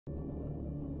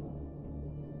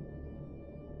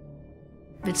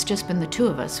It's just been the two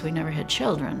of us. We never had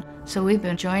children. So we've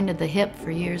been joined at the hip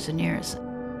for years and years.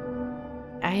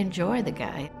 I enjoy the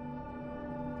guy.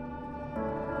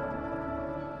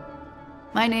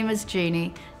 My name is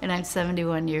Jeannie, and I'm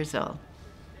 71 years old.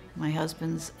 My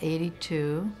husband's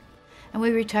 82. And we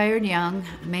retired young,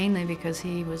 mainly because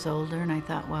he was older, and I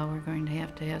thought, well, we're going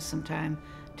to have some time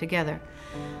together,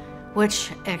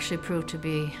 which actually proved to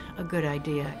be a good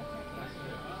idea.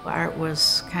 Art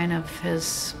was kind of,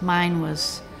 his mind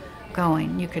was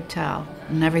going, you could tell,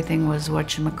 and everything was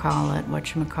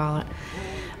whatchamacallit.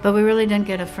 But we really didn't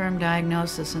get a firm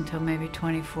diagnosis until maybe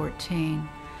 2014.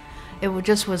 It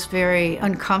just was very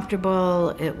uncomfortable,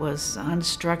 it was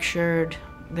unstructured.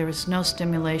 There was no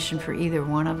stimulation for either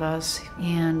one of us,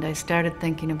 and I started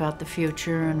thinking about the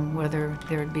future and whether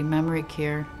there would be memory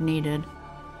care needed.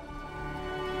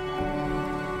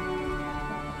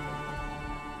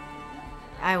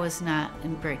 I was not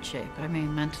in great shape. I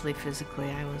mean, mentally, physically,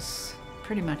 I was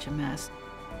pretty much a mess.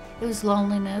 It was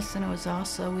loneliness, and it was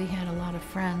also, we had a lot of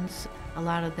friends. A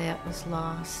lot of that was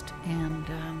lost, and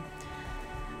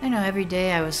you know, every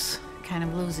day I was kind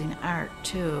of losing art,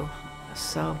 too.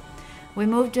 So we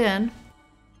moved in.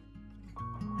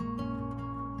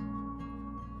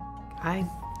 I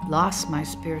lost my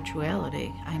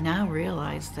spirituality. I now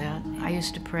realize that. I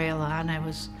used to pray a lot, and I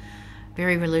was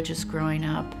very religious growing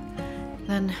up.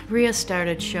 Then Rhea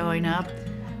started showing up.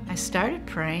 I started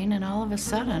praying, and all of a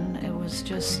sudden, it was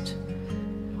just,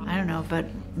 I don't know, but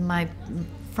my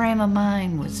frame of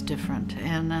mind was different.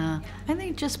 And I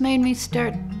think it just made me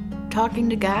start talking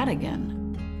to God again.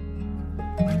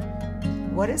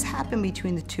 What has happened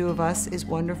between the two of us is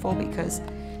wonderful, because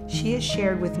she has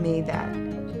shared with me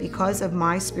that because of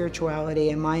my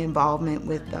spirituality and my involvement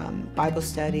with Bible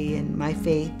study and my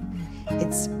faith,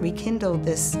 it's rekindled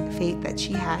this faith that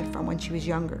she had from when she was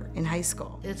younger, in high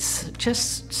school. It's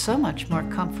just so much more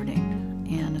comforting,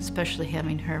 and especially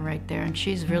having her right there. And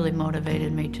she's really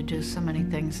motivated me to do so many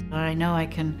things. I know I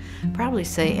can probably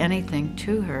say anything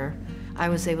to her. I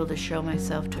was able to show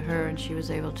myself to her, and she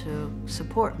was able to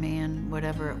support me in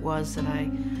whatever it was that I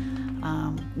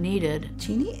needed.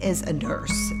 Jeannie is a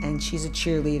nurse, and she's a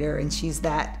cheerleader, and she's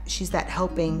that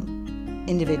helping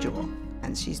individual.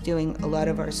 And she's doing a lot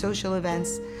of our social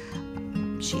events.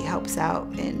 She helps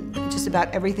out in just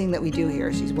about everything that we do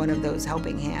here. She's one of those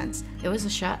helping hands. It was a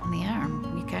shot in the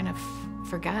arm. You kind of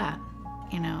forgot,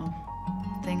 you know,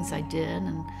 things I did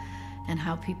and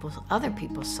how other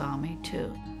people saw me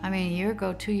too. I mean, a year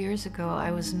ago, 2 years ago, I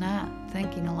was not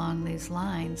thinking along these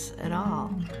lines at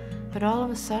all. But all of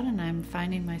a sudden, I'm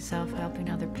finding myself helping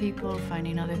other people,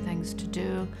 finding other things to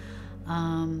do,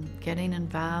 getting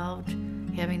involved,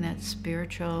 having that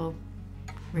spiritual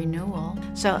renewal.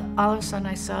 So all of a sudden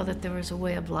I saw that there was a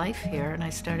way of life here, and I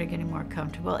started getting more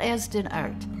comfortable, as did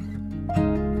art.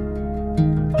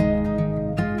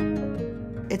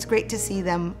 It's great to see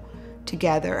them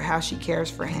together, how she cares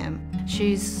for him.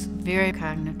 She's very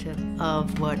cognitive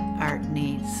of what art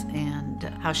needs and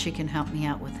how she can help me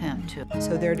out with him too.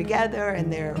 So they're together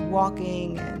and they're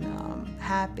walking and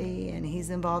happy, and he's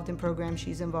involved in programs,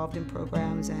 she's involved in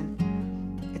programs, and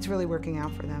it's really working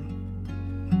out for them.